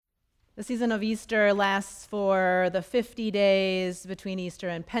The season of Easter lasts for the 50 days between Easter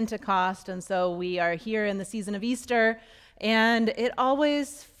and Pentecost, and so we are here in the season of Easter, and it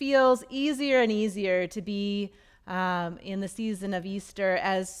always feels easier and easier to be in the season of Easter.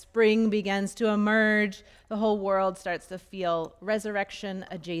 As spring begins to emerge, the whole world starts to feel resurrection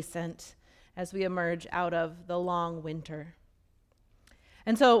adjacent as we emerge out of the long winter.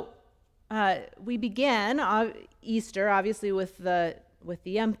 And so we begin Easter, obviously, with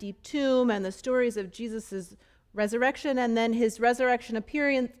the empty tomb and the stories of Jesus' resurrection, and then his resurrection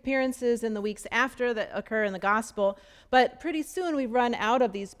appearances in the weeks after that occur in the gospel. But pretty soon we run out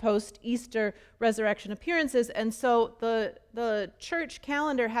of these post-Easter resurrection appearances, and so the church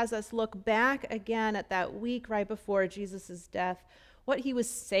calendar has us look back again at that week right before Jesus' death, what he was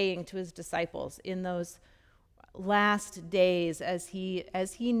saying to his disciples in those last days as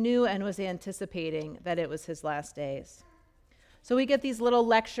he knew and was anticipating that it was his last days. So we get these little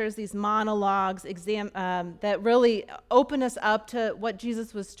lectures, these monologues, that really open us up to what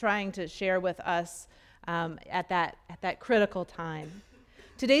Jesus was trying to share with us at that critical time.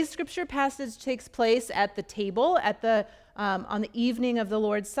 Today's scripture passage takes place at the table on the evening of the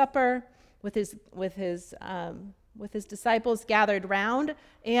Lord's Supper with his disciples gathered round,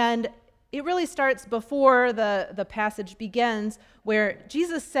 and it really starts before the passage begins, where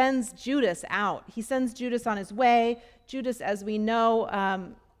Jesus sends Judas out. He sends Judas on his way. Judas, as we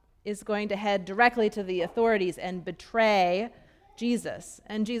know, is going to head directly to the authorities and betray Jesus.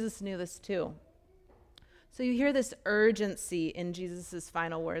 And Jesus knew this too. So you hear this urgency in Jesus'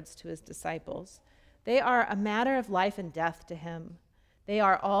 final words to his disciples. They are a matter of life and death to him. They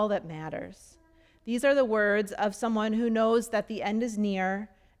are all that matters. These are the words of someone who knows that the end is near,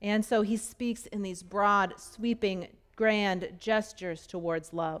 and so he speaks in these broad, sweeping, grand gestures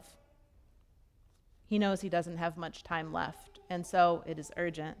towards love. He knows he doesn't have much time left, and so it is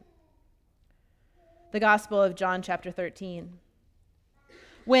urgent. The Gospel of John, chapter 13.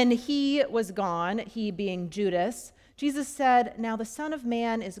 When he was gone, he being Judas, Jesus said, "Now the Son of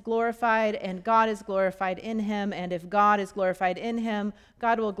Man is glorified, and God is glorified in him. And if God is glorified in him,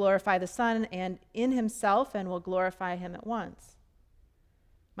 God will glorify the Son and in himself and will glorify him at once.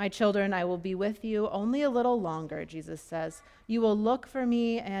 My children, I will be with you only a little longer," Jesus says. "You will look for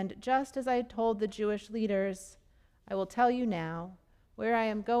me, and just as I told the Jewish leaders, I will tell you now, where I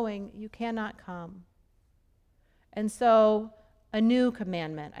am going, you cannot come. And so a new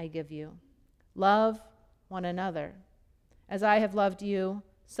commandment I give you, love one another. As I have loved you,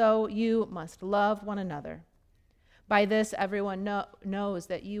 so you must love one another. By this everyone knows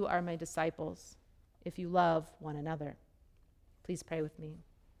that you are my disciples, if you love one another." Please pray with me.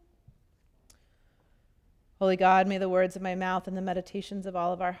 Holy God, may the words of my mouth and the meditations of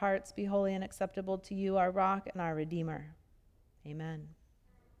all of our hearts be holy and acceptable to you, our rock and our Redeemer. Amen.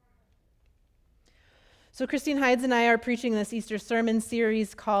 So Christine Hides and I are preaching this Easter sermon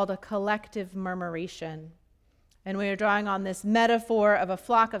series called A Collective Murmuration. And we are drawing on this metaphor of a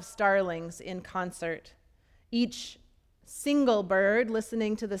flock of starlings in concert, each single bird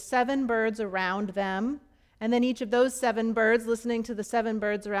listening to the 7 birds around them, and then each of those 7 birds listening to the 7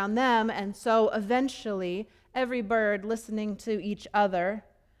 birds around them, and so eventually every bird listening to each other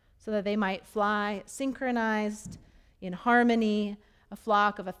so that they might fly synchronized in harmony, a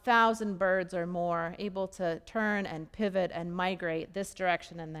flock of 1,000 birds or more, able to turn and pivot and migrate this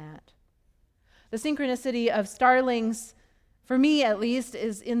direction and that. The synchronicity of starlings, for me at least,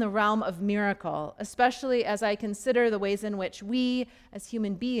 is in the realm of miracle, especially as I consider the ways in which we as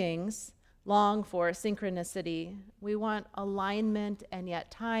human beings long for synchronicity. We want alignment, and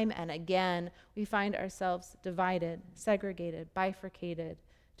yet time and again we find ourselves divided, segregated, bifurcated,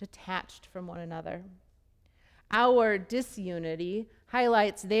 detached from one another. Our disunity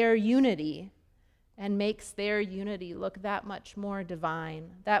highlights their unity and makes their unity look that much more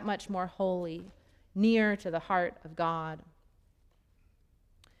divine, that much more holy, near to the heart of God.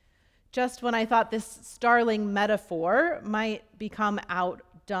 Just when I thought this starling metaphor might become overdone.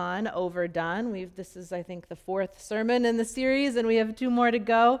 This is, I think, the 4th sermon in the series, and we have 2 more to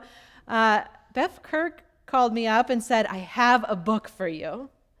go. Beth Kirk called me up and said, "I have a book for you."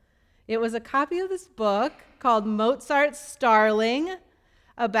 It was a copy of this book called Mozart's Starling,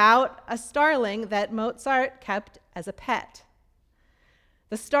 about a starling that Mozart kept as a pet.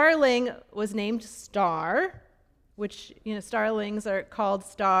 The starling was named Star, which, starlings are called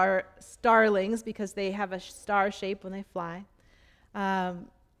starlings because they have a star shape when they fly.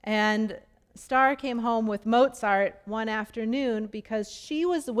 And Star came home with Mozart one afternoon because she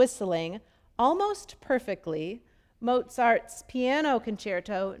was whistling almost perfectly Mozart's Piano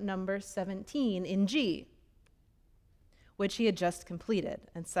Concerto number 17 in G, which he had just completed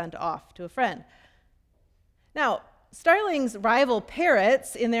and sent off to a friend. Now, starlings rival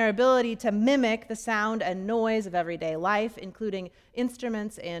parrots in their ability to mimic the sound and noise of everyday life, including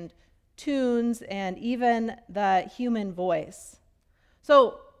instruments and tunes and even the human voice.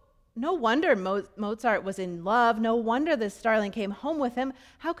 So no wonder Mozart was in love. No wonder this starling came home with him.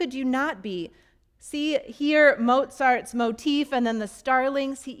 How could you not be? See here Mozart's motif and then the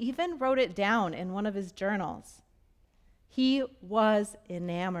starlings. He even wrote it down in one of his journals. He was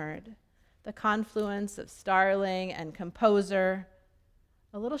enamored. The confluence of starling and composer.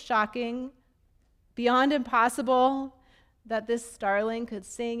 A little shocking, beyond impossible that this starling could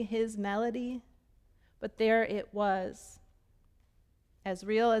sing his melody, but there it was, as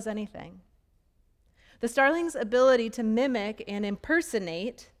real as anything. The starling's ability to mimic and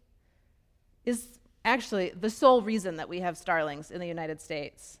impersonate is actually the sole reason that we have starlings in the United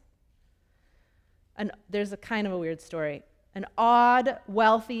States. And there's a kind of a weird story. An odd,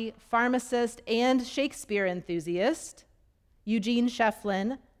 wealthy pharmacist and Shakespeare enthusiast, Eugene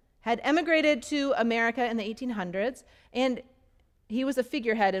Schieffelin, had emigrated to America in the 1800s, and he was a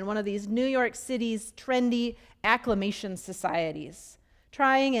figurehead in one of these New York City's trendy acclamation societies,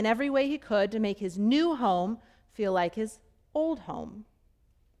 trying in every way he could to make his new home feel like his old home.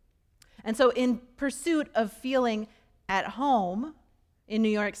 And so in pursuit of feeling at home in New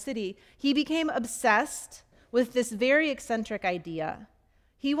York City, he became obsessed with this very eccentric idea.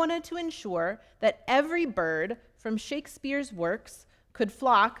 He wanted to ensure that every bird from Shakespeare's works could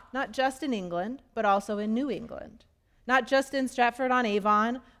flock not just in England, but also in New England. Not just in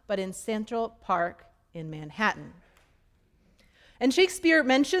Stratford-on-Avon, but in Central Park in Manhattan. And Shakespeare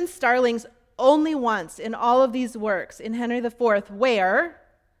mentions starlings only once in all of these works, in Henry IV, where,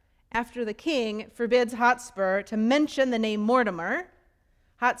 after the king forbids Hotspur to mention the name Mortimer,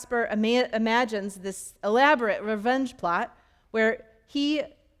 Hotspur imagines this elaborate revenge plot where he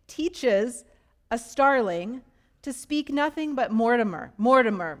teaches a starling to speak nothing but Mortimer,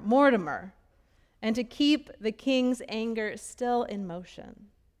 Mortimer, Mortimer, and to keep the king's anger still in motion.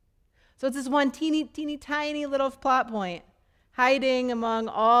 So it's this one teeny, teeny, tiny little plot point hiding among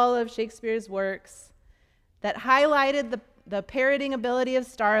all of Shakespeare's works that highlighted the parroting ability of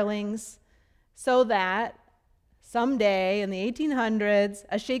starlings so that someday in the 1800s,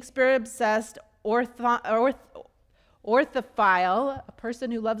 a Shakespeare-obsessed orthophile, a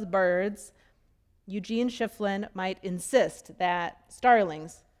person who loves birds, Eugene Schieffelin, might insist that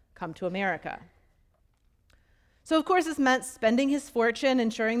starlings come to America. So, of course, this meant spending his fortune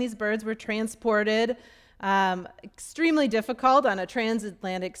ensuring these birds were transported, extremely difficult on a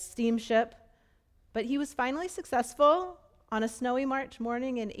transatlantic steamship. But he was finally successful on a snowy March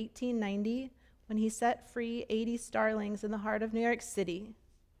morning in 1890 when he set free 80 starlings in the heart of New York City.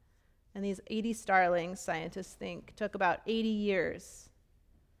 And these 80 starlings, scientists think, took about 80 years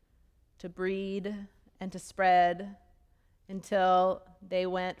to breed and to spread until they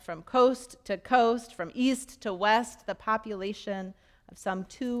went from coast to coast, from east to west, the population of some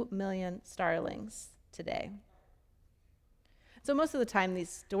 2 million starlings today. So most of the time, these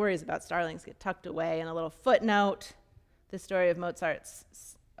stories about starlings get tucked away in a little footnote, the story of Mozart's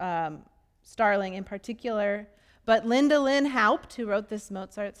starling in particular. But Linda Lynn Haupt, who wrote this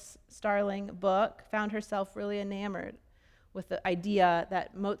Mozart's starling book, found herself really enamored with the idea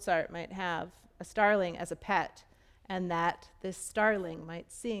that Mozart might have a starling as a pet and that this starling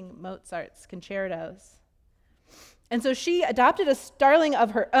might sing Mozart's concertos. And so she adopted a starling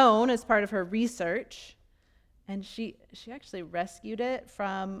of her own as part of her research, and she actually rescued it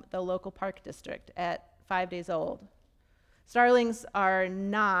from the local park district at 5 days old. Starlings are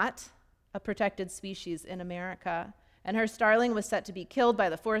not a protected species in America, and her starling was set to be killed by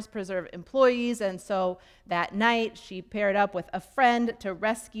the Forest Preserve employees, and so that night she paired up with a friend to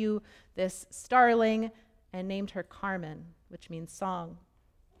rescue this starling and named her Carmen, which means song.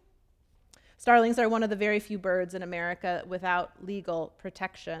 Starlings are one of the very few birds in America without legal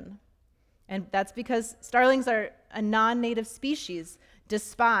protection. And that's because starlings are a non-native species,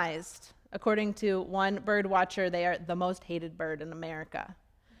 despised. According to one bird watcher, they are the most hated bird in America.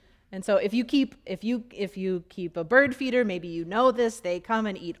 And so if you keep a bird feeder, maybe you know this, they come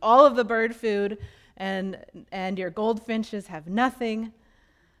and eat all of the bird food, and your goldfinches have nothing.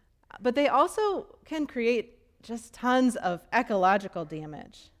 But they also can create just tons of ecological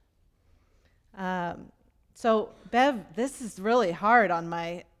damage. So Bev, this is really hard on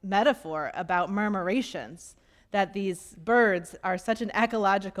my metaphor about murmurations, that these birds are such an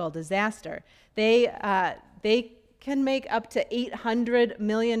ecological disaster. They can make up to $800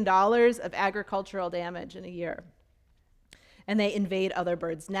 million of agricultural damage in a year. And they invade other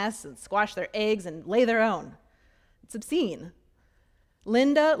birds' nests and squash their eggs and lay their own. It's obscene.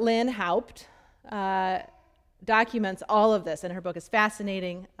 Linda Lynn Haupt documents all of this, and her book is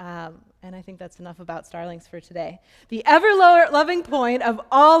fascinating, and I think that's enough about starlings for today. The ever-loving point of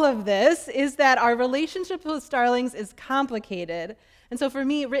all of this is that our relationship with starlings is complicated. And so for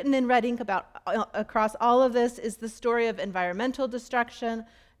me, written in red ink across all of this is the story of environmental destruction,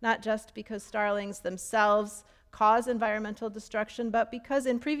 not just because starlings themselves cause environmental destruction, but because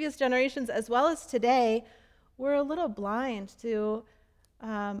in previous generations, as well as today, we're a little blind to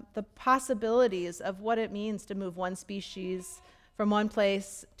the possibilities of what it means to move one species from one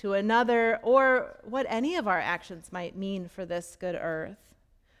place to another, or what any of our actions might mean for this good earth.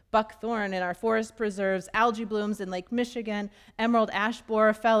 Buckthorn in our forest preserves, algae blooms in Lake Michigan, emerald ash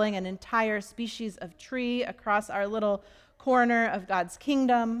borer felling an entire species of tree across our little corner of God's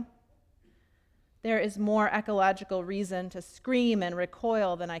kingdom. There is more ecological reason to scream and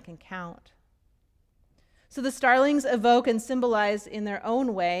recoil than I can count. So the starlings evoke and symbolize in their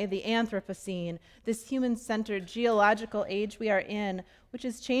own way the Anthropocene, this human-centered geological age we are in, which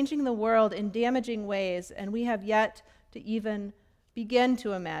is changing the world in damaging ways, and we have yet to even begin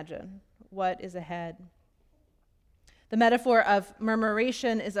to imagine what is ahead. The metaphor of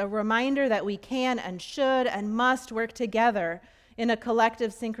murmuration is a reminder that we can and should and must work together in a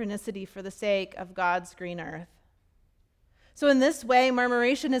collective synchronicity for the sake of God's green earth. So in this way,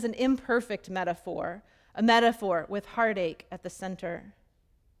 murmuration is an imperfect metaphor, a metaphor with heartache at the center.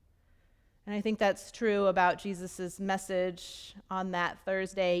 And I think that's true about Jesus' message on that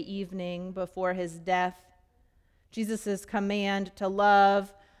Thursday evening before his death. Jesus' command to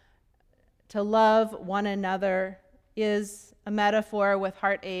love one another is a metaphor with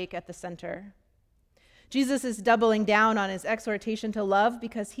heartache at the center. Jesus is doubling down on his exhortation to love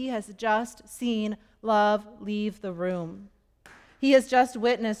because he has just seen love leave the room. He has just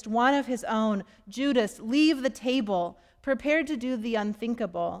witnessed one of his own, Judas, leave the table, prepared to do the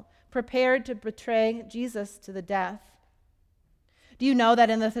unthinkable, prepared to betray Jesus to the death. Do you know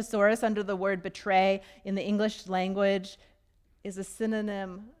that in the thesaurus, under the word betray in the English language, is a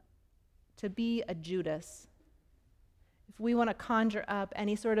synonym to be a Judas? If we want to conjure up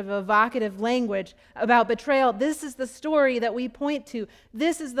any sort of evocative language about betrayal, this is the story that we point to.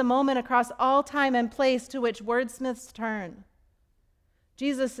 This is the moment across all time and place to which wordsmiths turn.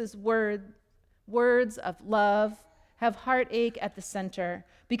 Jesus' words of love have heartache at the center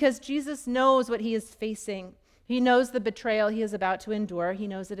because Jesus knows what he is facing. He knows the betrayal he is about to endure. He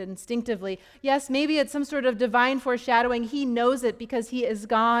knows it instinctively. Yes, maybe it's some sort of divine foreshadowing. He knows it because he is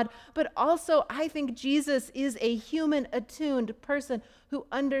God. But also, I think Jesus is a human-attuned person who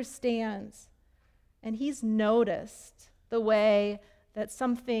understands. And he's noticed the way that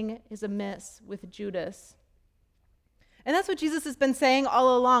something is amiss with Judas. And that's what Jesus has been saying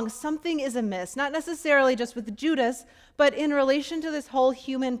all along. Something is amiss, not necessarily just with Judas, but in relation to this whole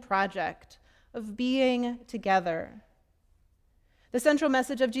human project of being together. The central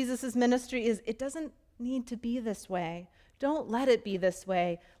message of Jesus' ministry is, it doesn't need to be this way. Don't let it be this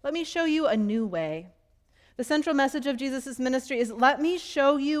way. Let me show you a new way. The central message of Jesus' ministry is, let me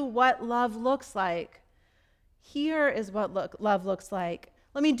show you what love looks like. Here is what love looks like.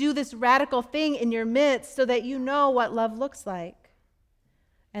 Let me do this radical thing in your midst so that you know what love looks like.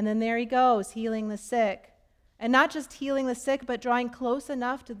 And then there he goes, healing the sick. And not just healing the sick, but drawing close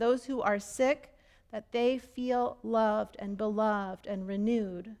enough to those who are sick that they feel loved and beloved and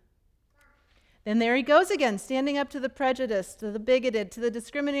renewed. Then there he goes again, standing up to the prejudiced, to the bigoted, to the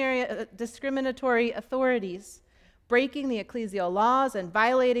discriminatory authorities, breaking the ecclesial laws and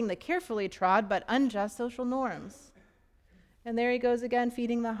violating the carefully trod but unjust social norms. And there he goes again,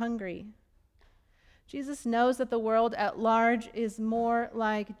 feeding the hungry. Jesus knows that the world at large is more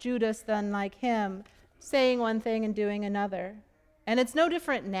like Judas than like him, saying one thing and doing another. And it's no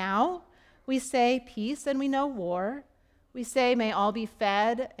different now. We say peace and we know war. We say may all be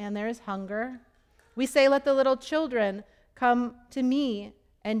fed and there is hunger. We say let the little children come to me,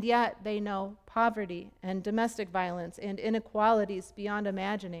 and yet they know poverty and domestic violence and inequalities beyond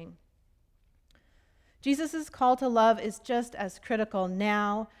imagining. Jesus' call to love is just as critical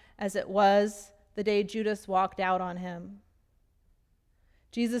now as it was the day Judas walked out on him.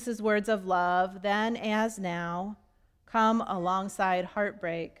 Jesus' words of love, then as now, come alongside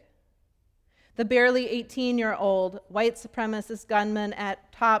heartbreak. The barely 18-year-old white supremacist gunman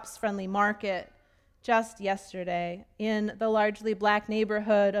at Tops Friendly Market just yesterday in the largely black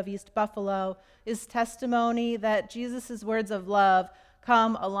neighborhood of East Buffalo is testimony that Jesus' words of love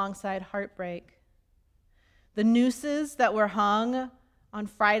come alongside heartbreak. The nooses that were hung on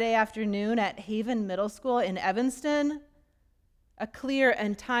Friday afternoon at Haven Middle School in Evanston, a clear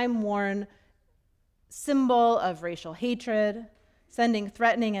and time-worn symbol of racial hatred, sending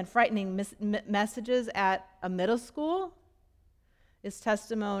threatening and frightening messages at a middle school, is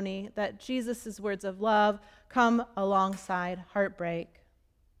testimony that Jesus' words of love come alongside heartbreak.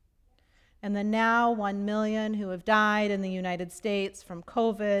 And the now 1 million who have died in the United States from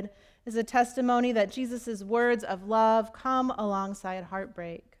COVID is a testimony that Jesus' words of love come alongside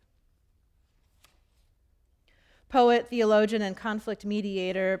heartbreak. Poet, theologian, and conflict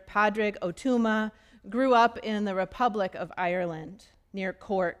mediator Padraig Ó Tuama grew up in the Republic of Ireland near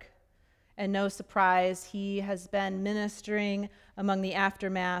Cork, and no surprise, he has been ministering among the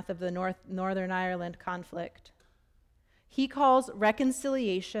aftermath of the Northern Ireland conflict. He calls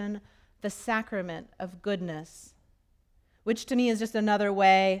reconciliation the sacrament of goodness, which to me is just another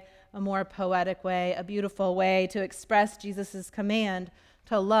way, a more poetic way, a beautiful way to express Jesus' command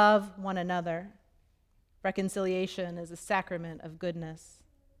to love one another. Reconciliation is a sacrament of goodness.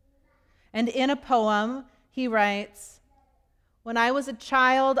 And in a poem, he writes, "When I was a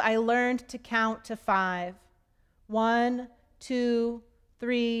child, I learned to count to 5. 1, 2,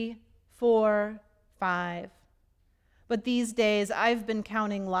 3, 4, 5. But these days, I've been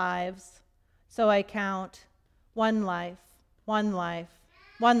counting lives, so I count 1 life, 1 life,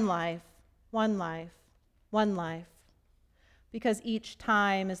 1 life, 1 life, 1 life, because each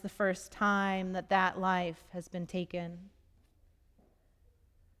time is the first time that life has been taken."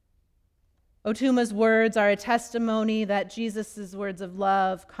 Ó Tuama's words are a testimony that Jesus' words of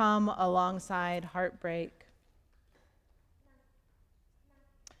love come alongside heartbreak.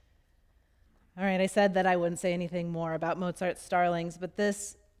 All right, I said that I wouldn't say anything more about Mozart's Starlings, but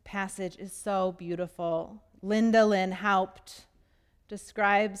this passage is so beautiful. Linda Lynn Haupt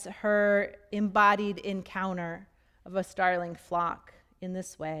describes her embodied encounter of a starling flock in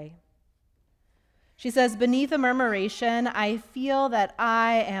this way. She says, "Beneath a murmuration, I feel that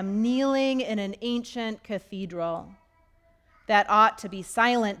I am kneeling in an ancient cathedral that ought to be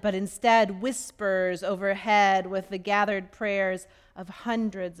silent, but instead whispers overhead with the gathered prayers of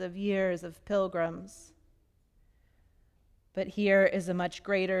hundreds of years of pilgrims. But here is a much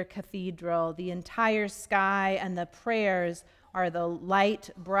greater cathedral. The entire sky and the prayers are the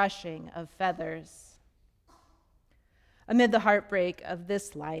light brushing of feathers." Amid the heartbreak of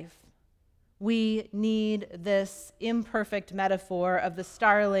this life, we need this imperfect metaphor of the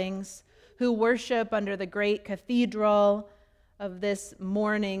starlings who worship under the great cathedral of this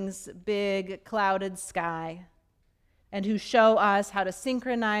morning's big clouded sky, and who show us how to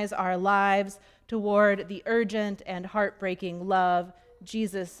synchronize our lives toward the urgent and heartbreaking love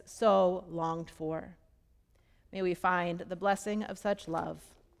Jesus so longed for. May we find the blessing of such love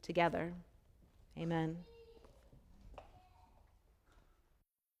together. Amen.